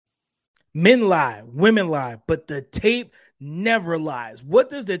Men lie, women lie, but the tape never lies. What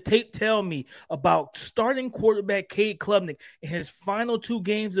does the tape tell me about starting quarterback Cade Klubnik in his final 2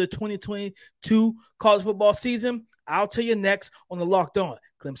 games of the 2022 college football season? I'll tell you next on the Locked On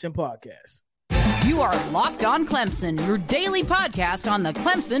Clemson podcast. You are Locked On Clemson, your daily podcast on the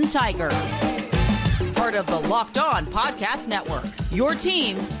Clemson Tigers. Part of the Locked On Podcast Network, your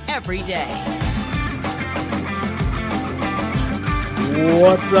team every day.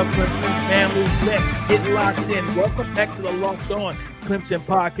 What's up, Clemson family? Let's get locked in. Welcome back to the Locked On Clemson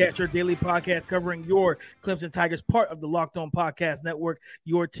podcast, your daily podcast covering your Clemson Tigers, part of the Locked On Podcast Network,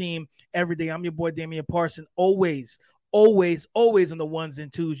 your team every day. I'm your boy, Damian Parson, always on the ones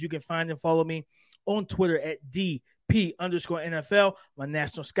and twos. You can find and follow me on Twitter at DP_NFL, my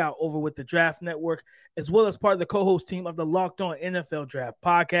national scout over with the Draft Network, as well as part of the co-host team of the Locked On NFL Draft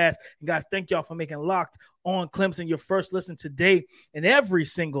podcast. And guys, thank y'all for making Locked On Clemson your first listen today and every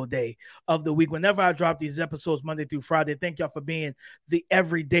single day of the week. Whenever I drop these episodes Monday through Friday, thank y'all for being the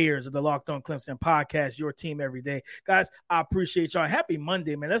everydayers of the Locked On Clemson podcast, your team every day. Guys, I appreciate y'all. Happy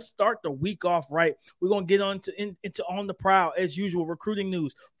Monday, man. Let's start the week off right. We're going to get into On the Prowl, as usual, recruiting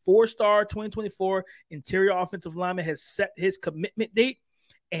news. 4-star 2024 interior offensive lineman has set his commitment date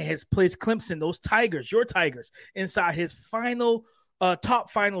and has placed Clemson, those Tigers, your Tigers, inside his top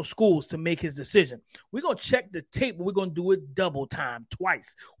final schools to make his decision. We're going to check the tape, but we're going to do it double time,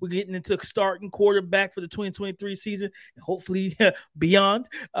 twice. We're getting into starting quarterback for the 2023 season and hopefully beyond.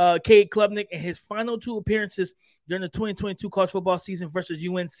 Cade Klubnik and his final 2 appearances during the 2022 college football season versus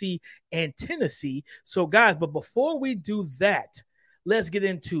UNC and Tennessee. So, guys, but before we do that, let's get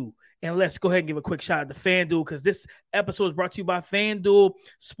into and let's go ahead and give a quick shout out to FanDuel, because this episode is brought to you by FanDuel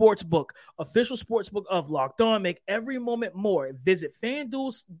Sportsbook, official sportsbook of Locked On. Make every moment more. Visit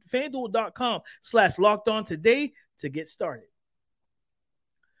FanDuel.com/LockedOn today to get started.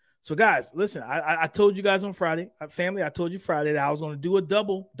 So, guys, listen, I told you guys on Friday, family, I told you Friday that I was going to do a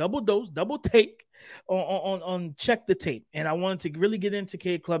double dose, double take on check the tape. And I wanted to really get into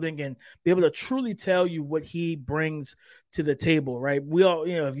Cade Klubnik and be able to truly tell you what he brings to the table, right? We all,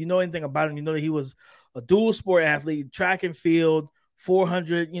 if you know anything about him, you know that he was a dual sport athlete, track and field,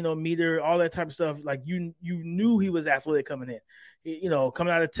 400, meter, all that type of stuff. Like you knew he was athletic coming in,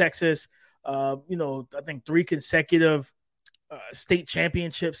 coming out of Texas, I think 3 consecutive state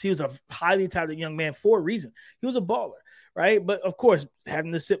championships. He was a highly talented young man for a reason. He was a baller, right? But of course,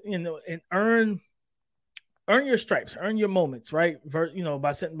 having to sit, and earn your stripes, earn your moments, right?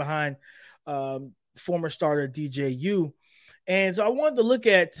 By sitting behind former starter DJU. And so I wanted to look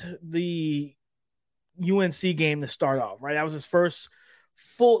at the UNC game to start off, right? That was his first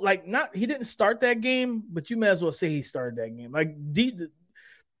full, he didn't start that game, but you may as well say he started that game.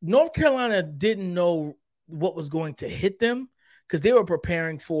 North Carolina didn't know what was going to hit them, because they were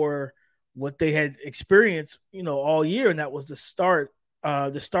preparing for what they had experienced, all year, and that was the starting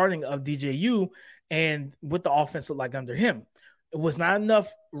of DJU and what the offense looked like under him. It was not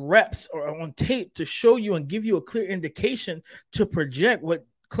enough reps or on tape to show you and give you a clear indication to project what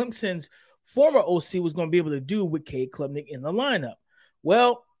Clemson's former OC was going to be able to do with Cade Klubnik in the lineup.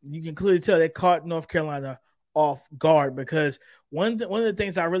 Well, you can clearly tell they caught North Carolina off guard, because one of the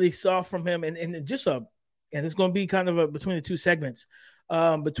things I really saw from him, and it's going to be kind of between the 2 segments,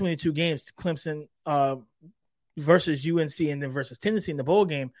 between the 2 games, Clemson versus UNC and then versus Tennessee in the bowl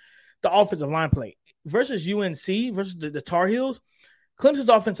game, the offensive line play. Versus UNC, versus the Tar Heels, Clemson's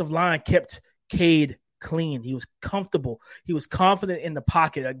offensive line kept Cade clean. He was comfortable. He was confident in the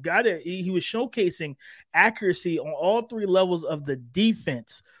pocket. He was showcasing accuracy on all 3 levels of the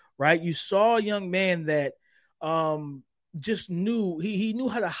defense, right? You saw a young man that just knew he knew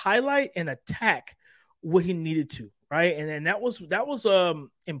how to highlight and attack what he needed to, right? And that was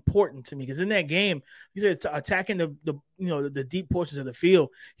important to me, because in that game, he said attacking the deep portions of the field.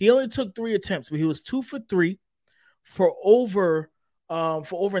 He only took 3 attempts, but he was 2 for 3 for over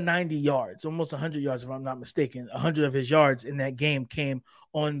 90 yards, almost 100 yards if I'm not mistaken. 100 of his yards in that game came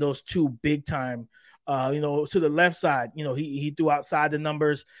on those 2 big time. To the left side, he threw outside the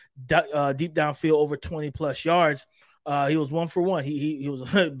numbers, deep downfield over 20 plus yards. He was 1 for 1. He was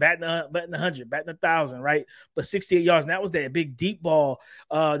batting 100, batting 1,000, right? But 68 yards, and that was that big deep ball.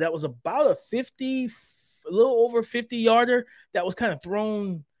 That was about a little over 50 yarder. That was kind of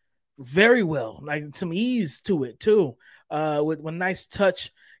thrown very well, like some ease to it too, with nice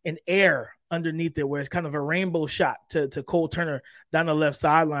touch and air underneath it, where it's kind of a rainbow shot to Cole Turner down the left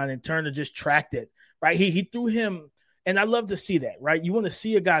sideline, and Turner just tracked it, right? He threw him, and I love to see that, right? You want to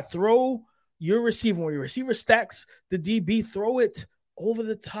see a guy throw your receiver, when your receiver stacks the DB, throw it over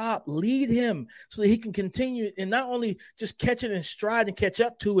the top, lead him so that he can continue and not only just catch it in stride and catch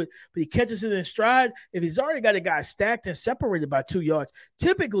up to it, but he catches it in stride. If he's already got a guy stacked and separated by 2 yards,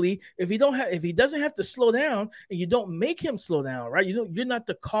 typically if he doesn't have to slow down and you don't make him slow down, right? You're not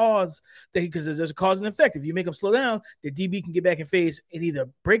the cause because there's a cause and effect. If you make him slow down, the DB can get back in phase and either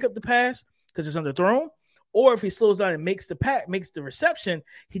break up the pass because it's underthrown, or if he slows down and makes the reception,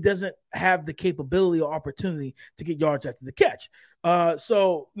 he doesn't have the capability or opportunity to get yards after the catch.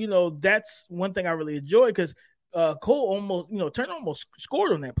 So that's one thing I really enjoy because Cole almost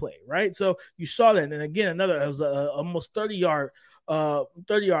scored on that play, right? So you saw that, and again, it was a almost 30-yard bomb,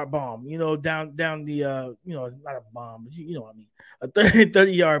 down the it's not a bomb, but you know what I mean, a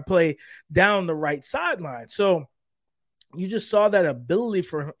 30-yard play down the right sideline. So you just saw that ability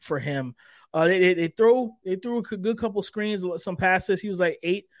for him. They threw a good couple screens, some passes. He was like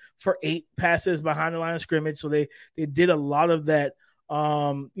 8 for 8 passes behind the line of scrimmage. So they did a lot of that.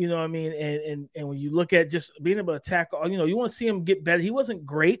 You know what I mean? And when you look at just being able to tackle, you want to see him get better. He wasn't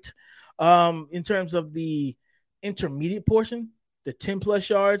great in terms of the intermediate portion, the 10 plus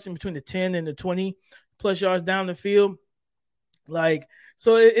yards in between the 10 and the 20 plus yards down the field.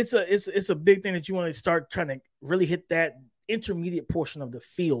 So it's a big thing that you want to start trying to really hit that intermediate portion of the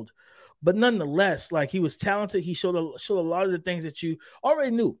field. But nonetheless, he was talented. He showed a lot of the things that you already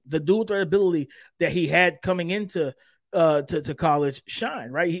knew. The dual threat ability that he had coming into to college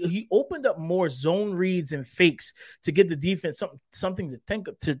shine, right? He opened up more zone reads and fakes to get the defense something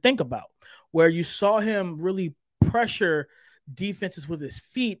to think about, where you saw him really pressure defenses with his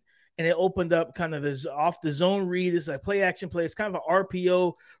feet. And it opened up kind of this off the zone read. It's a play action play. It's kind of an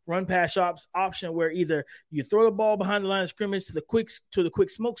RPO run pass option where either you throw the ball behind the line of scrimmage to the quick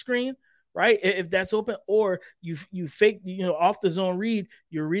smoke screen, right? If that's open, or you fake, off the zone read,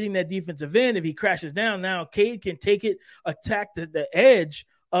 you're reading that defensive end. If he crashes down, now Cade can take it, attack the edge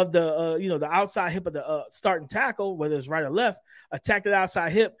of the, the outside hip of the starting tackle, whether it's right or left, attack that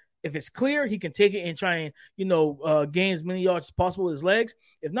outside hip. If it's clear, he can take it and try and, gain as many yards as possible with his legs.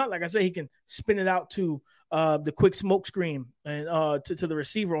 If not, like I said, he can spin it out to the quick smoke screen and to the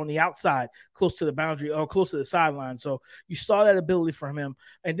receiver on the outside, close to the boundary or close to the sideline. So you saw that ability from him.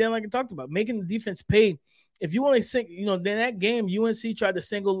 And then, like I talked about, making the defense pay. If you only in that game, UNC tried to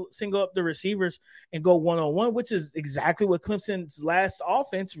single up the receivers and go one-on-one, which is exactly what Clemson's last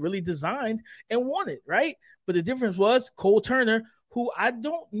offense really designed and wanted, right? But the difference was Cole Turner, who I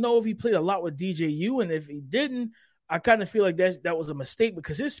don't know if he played a lot with DJU, and if he didn't, I kind of feel like that was a mistake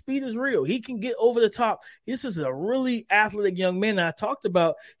because his speed is real. He can get over the top. This is a really athletic young man that I talked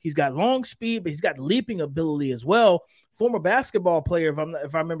about. He's got long speed, but he's got leaping ability as well. Former basketball player,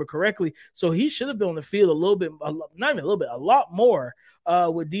 if I remember correctly. So he should have been on the field a lot more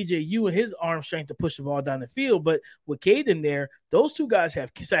with DJU and his arm strength to push the ball down the field. But with Cade in there, those two guys have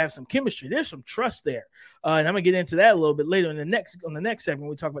some chemistry. There's some trust there. And I'm going to get into that a little bit later on the next segment when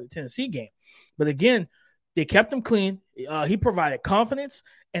we talk about the Tennessee game. But again, they kept him clean. He provided confidence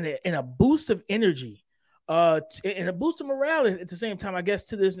and a boost of energy and a boost of morale at the same time, I guess,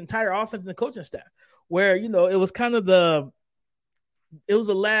 to this entire offense and the coaching staff, where, it was kind of the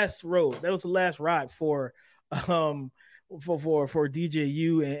last road. That was the last ride for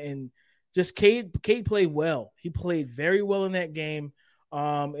DJU and just Cade played well. He played very well in that game.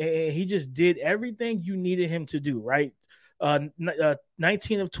 And he just did everything you needed him to do, right?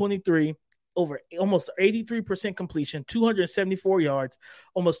 19 of 23. Over almost 83% completion, 274 yards,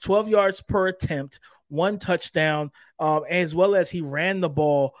 almost 12 yards per attempt, 1 touchdown, as well as he ran the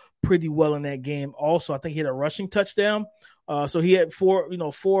ball pretty well in that game. Also, I think he had a rushing touchdown. So he had 4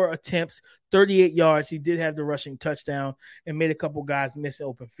 attempts, 38 yards. He did have the rushing touchdown and made a couple guys miss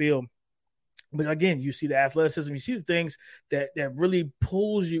open field. But again, you see the athleticism, you see the things that really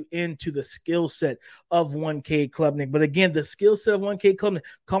pulls you into the skill set of one Cade Klubnik. But again, the skill set of one Cade Klubnik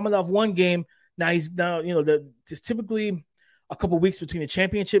coming off one game. Now there's typically a couple weeks between the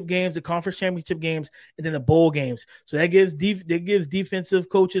championship games, the conference championship games, and then the bowl games. So that gives defensive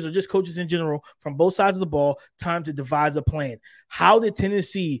coaches or just coaches in general from both sides of the ball time to devise a plan. How did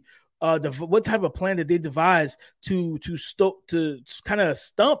Tennessee? What type of plan did they devise to kind of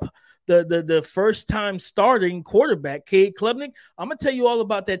stump the first time starting quarterback, Cade Klubnik? I'm going to tell you all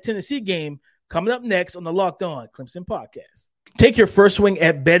about that Tennessee game coming up next on the Locked On Clemson podcast. Take your first swing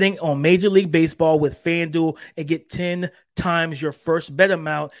at betting on Major League Baseball with FanDuel and get 10 times your first bet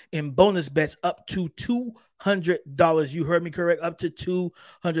amount in bonus bets up to $200. You heard me correct, up to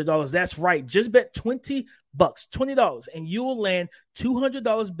 $200. That's right. Just bet $20, and you will land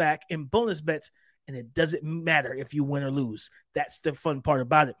 $200 back in bonus bets and it doesn't matter if you win or lose. That's the fun part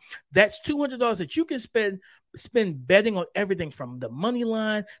about it. That's $200 that you can spend betting on everything from the money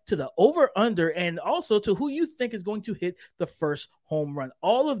line to the over-under and also to who you think is going to hit the first home run.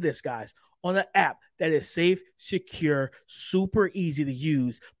 All of this, guys, on an app that is safe, secure, super easy to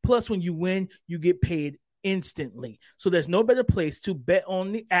use. Plus, when you win, you get paid instantly. So there's no better place to bet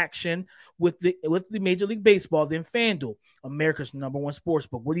on the action with the Major League Baseball than FanDuel, America's #1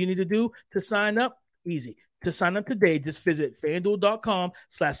 sportsbook. What do you need to do to sign up? Easy. To sign up today, just visit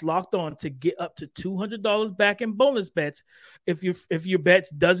FanDuel.com/locked-on to get up to $200 back in bonus bets. If your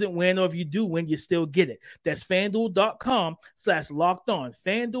bets doesn't win or if you do win, you still get it. That's FanDuel.com/locked-on.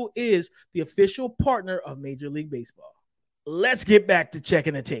 FanDuel is the official partner of Major League Baseball. Let's get back to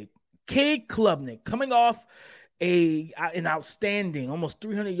checking the tape. Cade Klubnik coming off an outstanding, almost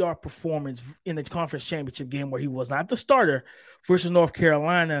 300-yard performance in the conference championship game where he was not the starter versus North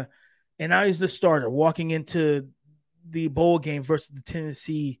Carolina. And now he's the starter walking into the bowl game versus the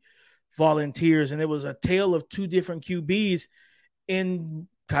Tennessee Volunteers. And it was a tale of two different QBs in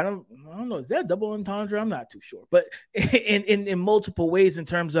kind of, I don't know, is that double entendre? I'm not too sure. But in multiple ways in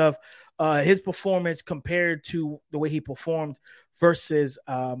terms of his performance compared to the way he performed versus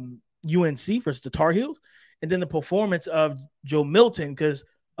UNC versus the Tar Heels. And then the performance of Joe Milton because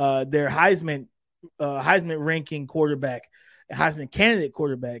their Heisman ranking quarterback, Heisman candidate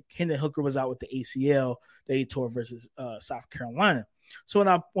quarterback, Hendon Hooker was out with the ACL that he tore versus South Carolina. So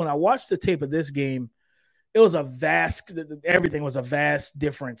when I watched the tape of this game, everything was a vast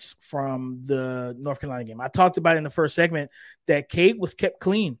difference from the North Carolina game. I talked about in the first segment that Cade was kept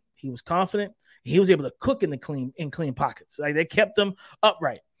clean. He was confident. He was able to cook in clean pockets. Like they kept them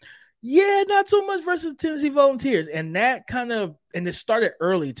upright. Yeah, not so much versus the Tennessee Volunteers. And that and it started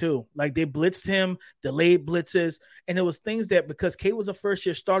early too. Like they blitzed him, delayed blitzes. And it was things that because Cade was a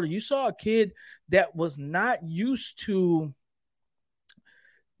first-year starter, you saw a kid that was not used to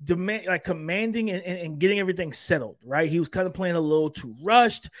commanding and getting everything settled, right? He was kind of playing a little too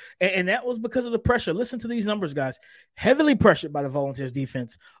rushed. And that was because of the pressure. Listen to these numbers, guys. Heavily pressured by the Volunteers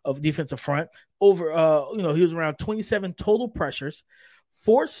defensive front. Over, he was around 27 total pressures.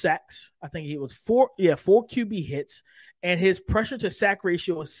 4 sacks. I think he was 4 QB hits, and his pressure to sack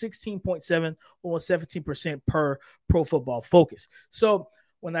ratio was 16.7, almost 17% per Pro Football Focus. So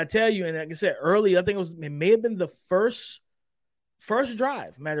when I tell you, and like I said early, I think it may have been the first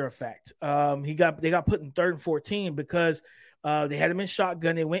drive. Matter of fact, they got put in 3rd and 14 because they had him in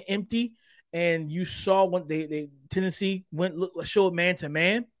shotgun. They went empty, and you saw when Tennessee showed man to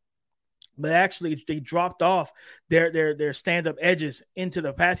man. But actually, they dropped off their stand-up edges into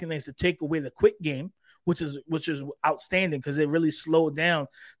the passing lanes to take away the quick game, which is outstanding because it really slowed down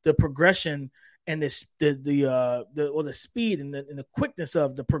the progression and the speed and the quickness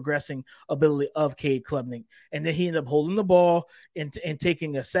of the progressing ability of Cade Klubnik. And then he ended up holding the ball and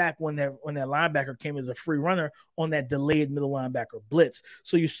taking a sack when that linebacker came as a free runner on that delayed middle linebacker blitz.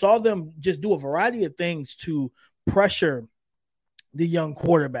 So you saw them just do a variety of things to pressure the young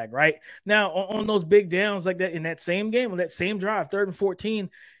quarterback, right? Now, on those big downs like that in that same game, on that same drive, 3rd and 14,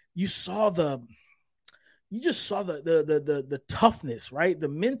 you just saw the toughness, right? The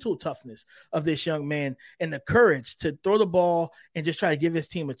mental toughness of this young man and the courage to throw the ball and just try to give his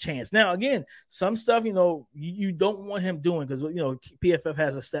team a chance. Now, again, some stuff, you don't want him doing because, PFF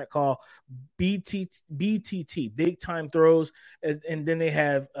has a stat called BTT, big time throws, and then they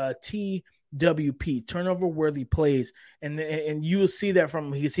have TWP, turnover worthy plays, and you will see that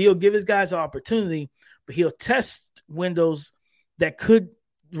from he'll give his guys an opportunity, but he'll test windows that could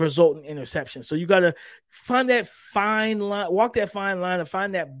result in interception. So you got to find that fine line, walk that fine line, and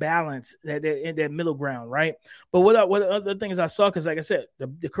find that balance, that middle ground, right? But what other things I saw, because like I said,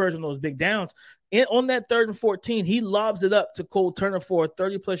 the courage on those big downs, on that 3rd and 14, he lobs it up to Cole Turner for a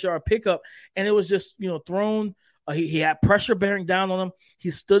 30-plus yard pickup, and it was just thrown. He had pressure bearing down on him. He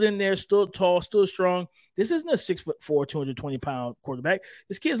stood in there, stood tall, stood strong. This isn't a 6'4", 220-pound quarterback.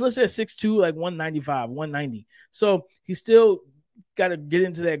 This kid's listed at 6'2", like 195, 190. So he still got to get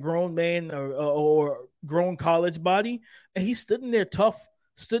into that grown man or grown college body. And he stood in there tough,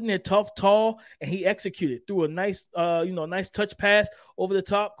 tall, and he executed through a nice touch pass over the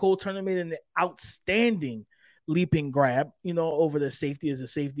top. Cole Turner made an outstanding leaping grab, over the safety as the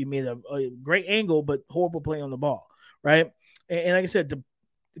safety made a great angle, but horrible play on the ball, right? And like I said, the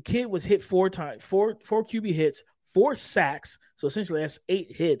kid was hit 4 times, four QB hits, 4 sacks. So essentially that's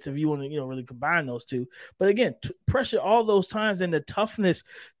 8 hits if you want to, really combine those two. But again, pressure all those times and the toughness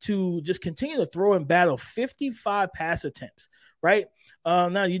to just continue to throw and battle 55 pass attempts, right?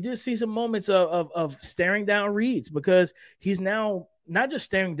 Now you did see some moments of staring down reads because he's now not just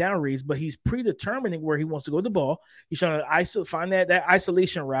staring down reads, but he's predetermining where he wants to go with the ball. He's trying to find that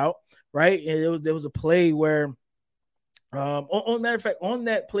isolation route, right? And there was a play where, on matter of fact, on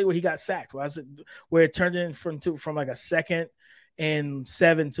that play where he got sacked, where it turned in from like a 2nd and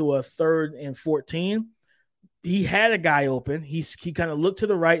 7 to a 3rd and 14. He had a guy open. He kind of looked to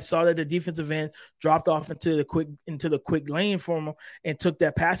the right, saw that the defensive end dropped off into the quick lane for him, and took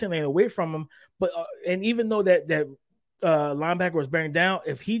that passing lane away from him. But and even though that linebacker was bearing down,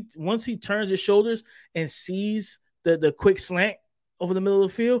 once he turns his shoulders and sees the quick slant over the middle of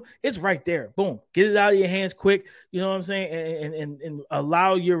the field, it's right there. Boom, get it out of your hands quick. You know what I'm saying, and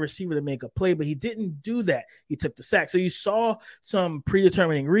allow your receiver to make a play. But he didn't do that. He took the sack. So you saw some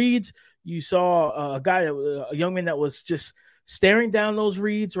predetermining reads. You saw a young man that was just staring down those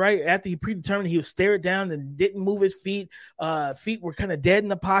reads, right? After he predetermined, he would stare it down and didn't move his feet. Feet were kind of dead in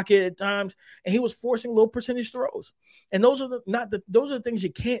the pocket at times, and he was forcing low percentage throws. And those are the things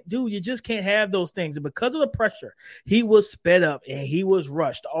you can't do. You just can't have those things. And because of the pressure, he was sped up and he was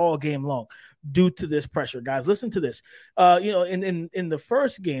rushed all game long due to this pressure. Guys, listen to this. In the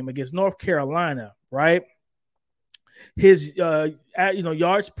first game against North Carolina, right? His average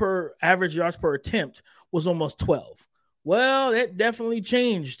yards per attempt was almost 12. Well, that definitely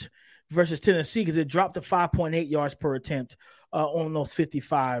changed versus Tennessee because it dropped to 5.8 yards per attempt on those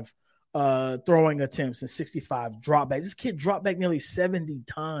 55 throwing attempts and 65 dropbacks. This kid dropped back nearly 70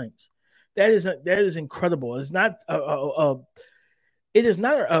 times. That is incredible. It's not it is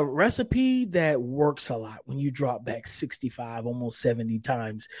not a recipe that works a lot when you drop back 65, almost 70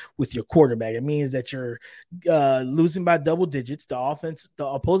 times with your quarterback. It means that you're losing by double digits. The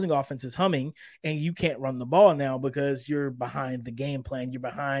opposing offense is humming, and you can't run the ball now because you're behind the game plan. You're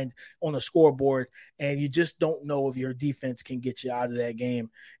behind on the scoreboard, and you just don't know if your defense can get you out of that game,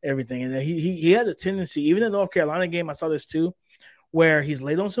 everything. And he has a tendency, even in the North Carolina game, I saw this too, where he's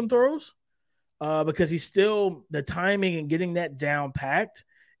late on some throws. Because the timing and getting that down packed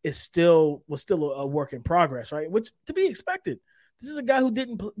was still a work in progress, right? Which to be expected. This is a guy who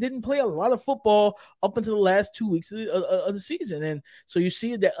didn't play a lot of football up until the last 2 weeks of the season, and so you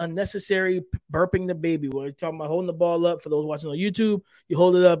see that unnecessary burping the baby. Where you're talking about holding the ball up. For those watching on YouTube, you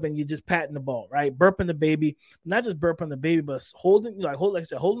hold it up and you just patting the ball, right? Burping the baby, not just burping the baby, but holding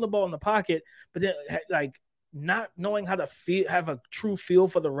the ball in the pocket, but then not knowing how to have a true feel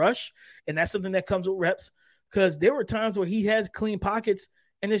for the rush. And that's something that comes with reps, because there were times where he has clean pockets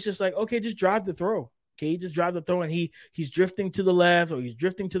and it's just like, okay, just drive the throw. Okay, just drive the throw, and he's drifting to the left or he's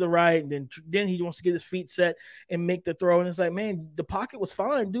drifting to the right, and then he wants to get his feet set and make the throw. And it's like, man, the pocket was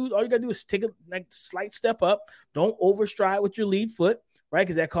fine, dude. All you got to do is take a slight step up. Don't overstride with your lead foot, right?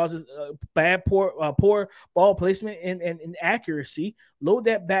 Because that causes poor ball placement and accuracy. Load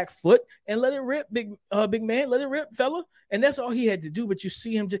that back foot and let it rip, big man. Let it rip, fella. And that's all he had to do. But you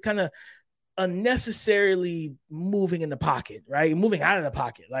see him just kind of unnecessarily moving in the pocket, right? Moving out of the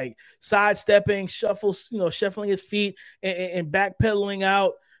pocket, like sidestepping, shuffling his feet and backpedaling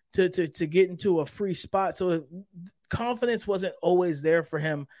out to get into a free spot. So confidence wasn't always there for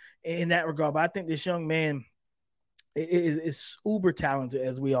him in that regard. But I think this young man is uber talented,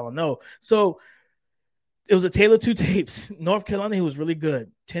 as we all know. So it was a tale of two tapes. North Carolina, he was really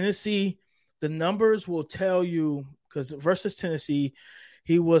good. Tennessee, the numbers will tell you, because versus Tennessee,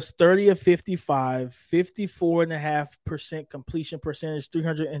 he was 30 of 55, 54.5% completion percentage,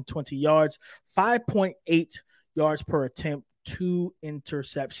 320 yards, 5.8 yards per attempt, 2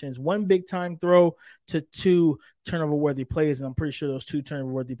 interceptions, 1 big-time throw to 2 turnover-worthy plays, and I'm pretty sure those 2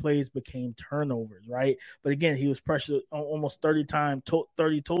 turnover-worthy plays became turnovers, right? But again, he was pressured almost 30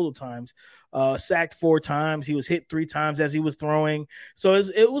 total times, sacked 4 times. He was hit 3 times as he was throwing. So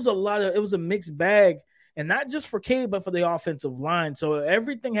it was a mixed bag. And not just for Cade, but for the offensive line. So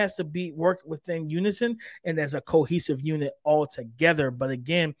everything has to work within unison and as a cohesive unit all together. But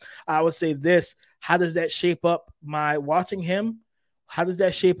again, I would say this: how does that shape up my watching him? How does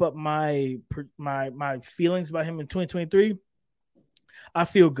that shape up my feelings about him in 2023? I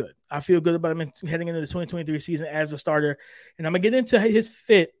feel good. I feel good about him heading into the 2023 season as a starter. And I'm gonna get into his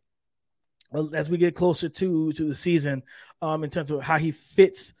fit as we get closer to the season, in terms of how he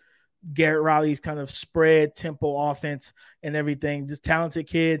fits Garrett Riley's kind of spread tempo offense and everything. This talented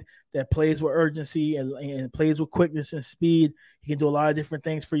kid that plays with urgency and plays with quickness and speed. He can do a lot of different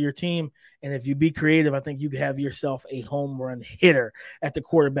things for your team. And if you be creative, I think you can have yourself a home run hitter at the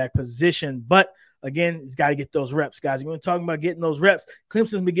quarterback position. But again, he's got to get those reps, guys. We're talking about getting those reps.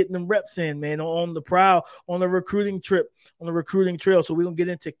 Clemson's been getting them reps in, man, on the prowl, on the recruiting trip, on the recruiting trail. So we're going to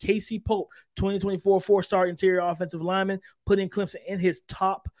get into Casey Pope, 2024 4-star interior offensive lineman, putting Clemson in his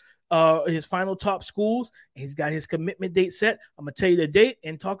top his final top schools. And he's got his commitment date set. I'm going to tell you the date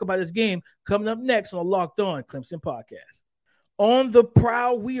and talk about his game coming up next on the Locked On Clemson podcast. On the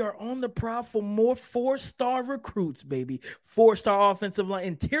prowl, we are on the prowl for more 4-star recruits, baby. 4-star offensive line,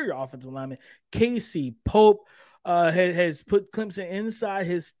 interior offensive lineman, Casey Pope has put Clemson inside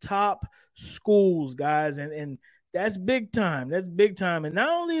his top schools, guys, and that's big time. That's big time. And not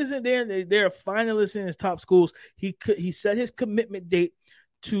only is it they're finalists in his top schools, he set his commitment date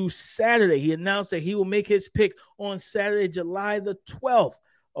to Saturday. He announced that he will make his pick on Saturday, July the 12th.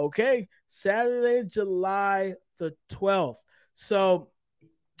 Okay, Saturday, July the 12th. So,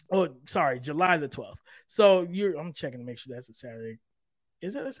 July the 12th. So I'm checking to make sure that's a Saturday.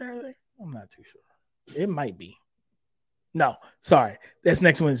 Is it a Saturday? I'm not too sure. It might be. No, sorry. That's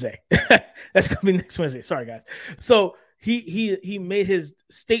next Wednesday. That's going to be next Wednesday. Sorry, guys. So he made his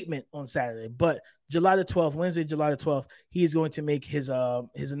statement on Saturday, but July the 12th, Wednesday, July the 12th, he's going to make his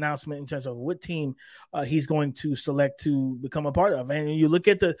announcement in terms of what team he's going to select to become a part of. And you look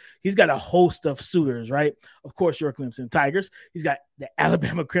at he's got a host of suitors, right? Of course, your Clemson Tigers. He's got the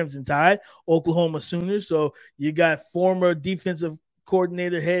Alabama Crimson Tide, Oklahoma Sooners. So you got former defensive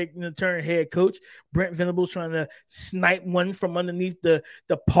coordinator, turn head coach Brent Venables trying to snipe one from underneath the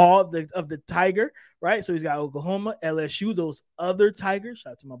paw of the Tiger, right? So he's got Oklahoma, LSU, those other Tigers.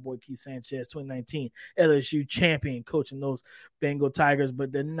 Shout out to my boy Keith Sanchez, 2019 LSU champion, coaching those Bengal Tigers,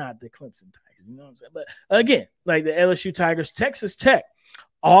 but they're not the Clemson Tigers. You know what I'm saying? But again, like the LSU Tigers, Texas Tech,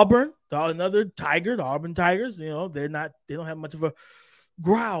 Auburn, another Tiger, the Auburn Tigers. You know, they don't have much of a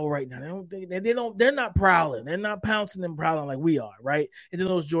growl right now. They're not prowling. They're not pouncing and prowling like we are, right? And then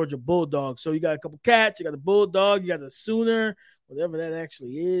those Georgia Bulldogs. So you got a couple cats, you got a Bulldog, you got a Sooner, whatever that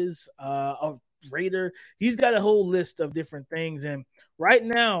actually is, a Raider. He's got a whole list of different things. And right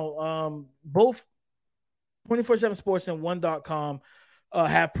now, both 24/7 Sports and 1.com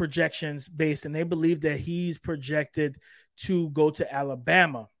have projections based, and they believe that he's projected to go to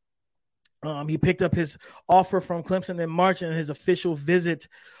Alabama. He picked up his offer from Clemson in March, and his official visit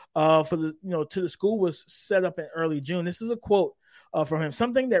to the school was set up in early June. This is a quote from him.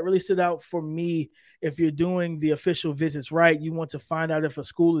 Something that really stood out for me: if you're doing the official visits right, you want to find out if a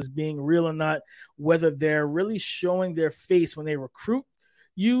school is being real or not, whether they're really showing their face when they recruit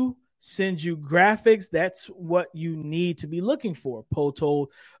you, send you graphics. That's what you need to be looking for. Poe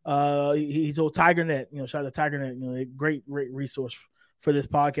told he told TigerNet, shout out to TigerNet, a great resource for this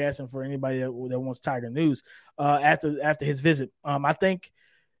podcast and for anybody that wants Tiger news after his visit. I think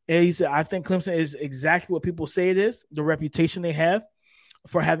Clemson is exactly what people say it is, the reputation they have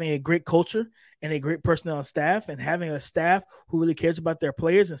for having a great culture and a great personnel and staff, and having a staff who really cares about their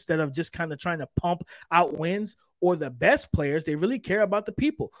players instead of just kind of trying to pump out wins or the best players. They really care about the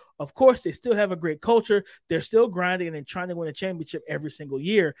people. Of course, they still have a great culture. They're still grinding and trying to win a championship every single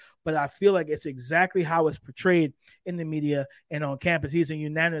year. But I feel like it's exactly how it's portrayed in the media and on campus. He's a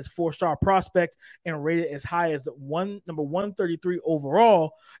unanimous 4-star prospect and rated as high as number 133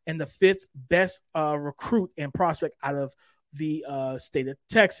 overall and the 5th best recruit and prospect out of the state of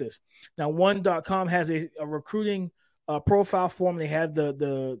Texas. Now, 1.com has a recruiting profile form. They have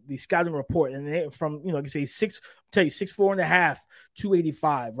the scouting report, and they from you can say 6'4.5",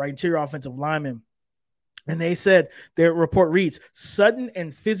 285, right? Interior offensive lineman. And they said their report reads, sudden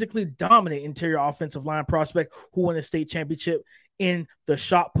and physically dominant interior offensive line prospect who won a state championship in the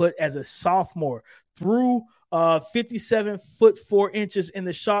shot put as a sophomore, threw 57 foot 4 inches in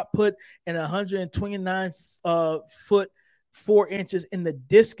the shot put and 129 foot 4 inches in the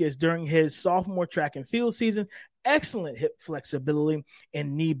discus during his sophomore track and field season. Excellent hip flexibility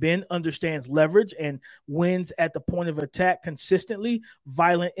and knee bend, understands leverage and wins at the point of attack consistently,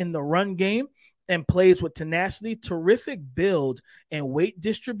 violent in the run game, and plays with tenacity. Terrific build and weight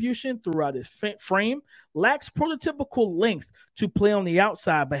distribution throughout his frame. Lacks prototypical length to play on the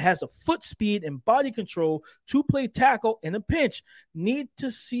outside, but has a foot speed and body control to play tackle in a pinch. Need to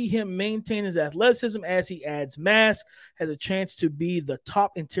see him maintain his athleticism as he adds mass. Has a chance to be the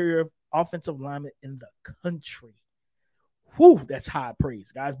top interior offensive lineman in the country. Whew, that's high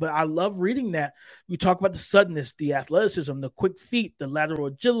praise, guys. But I love reading that. We talk about the suddenness, the athleticism, the quick feet, the lateral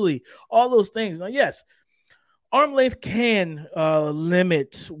agility, all those things. Now, yes, arm length can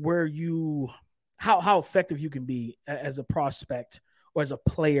limit where how effective you can be as a prospect or as a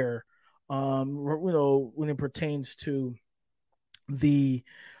player. When it pertains to the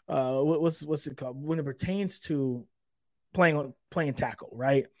what's it called? When it pertains to playing tackle,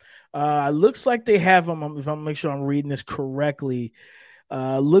 right? Looks like they have them. If I'm make sure I'm reading this correctly,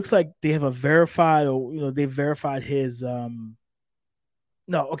 looks like they have a verified, or they verified his. No,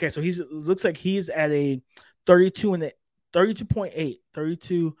 okay, so looks like he's at a 32 and 32.8,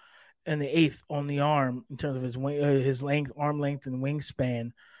 32 and the 8th on the arm in terms of his length, arm length, and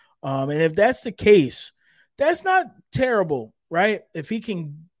wingspan. And if that's the case, that's not terrible, right? If he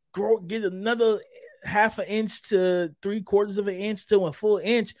can get another half an inch to 3/4 of an inch to a full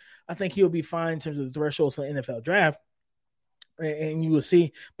inch, I think he'll be fine in terms of the thresholds for the NFL draft. And you will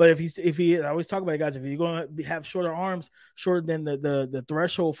see. But if he, I always talk about it, guys. If you're going to have shorter arms, shorter than the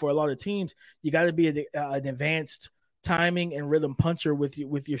threshold for a lot of teams, you got to be an advanced timing and rhythm puncher with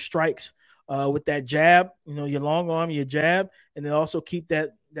your strikes. With that jab, your long arm, your jab, and then also keep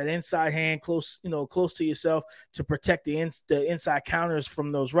that inside hand close to yourself to protect the inside counters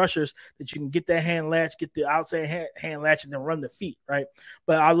from those rushers, that you can get that hand latch, get the outside hand latch, and then run the feet, right?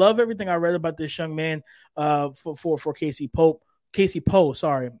 But I love everything I read about this young man for Casey Poe,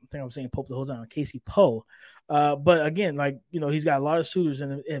 sorry. I think I'm saying Pope the whole time. Casey Poe. But again, he's got a lot of suitors,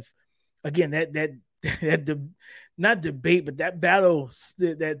 and if again that not debate, but that battle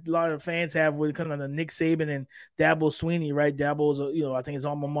that a lot of fans have with kind of the Nick Saban and Dabo Swinney, right? Dabo's, I think his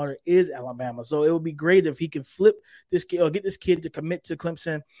alma mater is Alabama. So it would be great if he could flip this kid or get this kid to commit to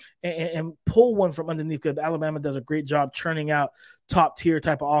Clemson and pull one from underneath, because Alabama does a great job churning out top tier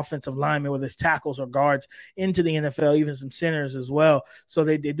type of offensive linemen, whether it's tackles or guards, into the NFL, even some centers as well. So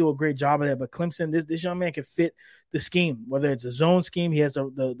they do a great job of that. But Clemson, this young man can fit the scheme, whether it's a zone scheme. He has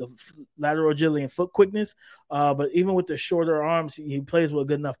the lateral agility and foot quickness. But even with the shorter arms, he plays with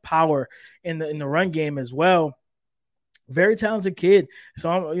good enough power in the run game as well. Very talented kid. So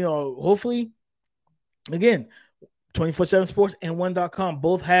hopefully, again, 24/7 Sports and 1.com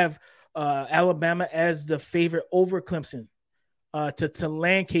both have Alabama as the favorite over Clemson to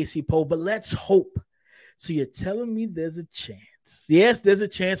land Casey Poe. But let's hope. So you're telling me there's a chance? Yes, there's a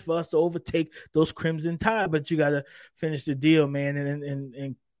chance for us to overtake those Crimson Tide, but you got to finish the deal, man.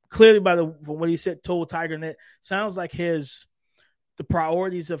 And clearly, from what he told TigerNet, sounds like the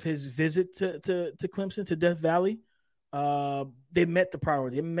priorities of his visit to Clemson, to Death Valley, they met the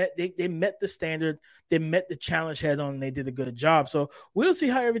priority. They met the standard. They met the challenge head on, and they did a good job. So we'll see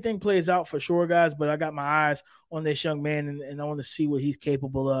how everything plays out for sure, guys. But I got my eyes on this young man, and I want to see what he's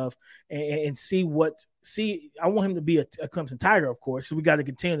capable of, and see. I want him to be a Clemson Tiger, of course. So we got to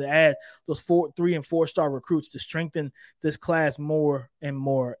continue to add those 3 and 4 star recruits to strengthen this class more and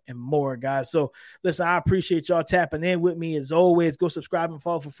more and more, guys. So listen, I appreciate y'all tapping in with me as always. Go subscribe and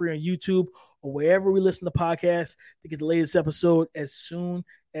follow for free on YouTube or wherever we listen to podcasts to get the latest episode as soon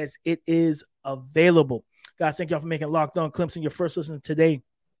as it is available. Guys, thank y'all for making Locked On Clemson your first listen today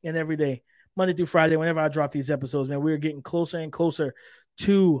and every day, Monday through Friday. Whenever I drop these episodes, man, we're getting closer and closer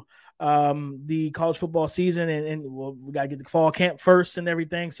to the college football season, and we got to get the fall camp first and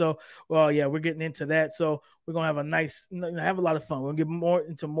everything. So, we're getting into that. So we're going to have a lot of fun. We're going to get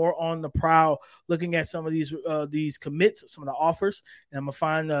more on the prowl, looking at some of these commits, some of the offers, and I'm going to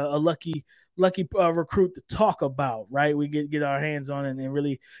find a lucky recruit to talk about, right? We get our hands on it and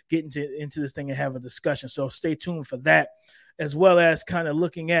really get into this thing and have a discussion. So stay tuned for that, as well as kind of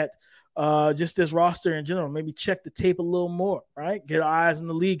looking at just this roster in general. Maybe check the tape a little more, right? Get our eyes on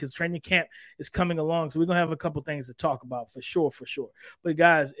the league, because training camp is coming along. So we're going to have a couple things to talk about for sure. But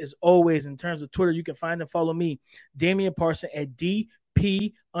guys, as always, in terms of Twitter, you can find and follow me, Damian Parson, at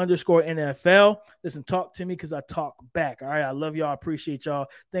DP_NFL. Listen, talk to me, because I talk back. All right. I love y'all. I appreciate y'all.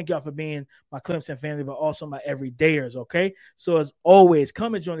 Thank y'all for being my Clemson family, but also my everydayers. Okay. So as always,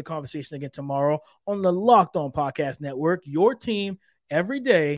 come and join the conversation again tomorrow on the Locked On Podcast Network, your team every day.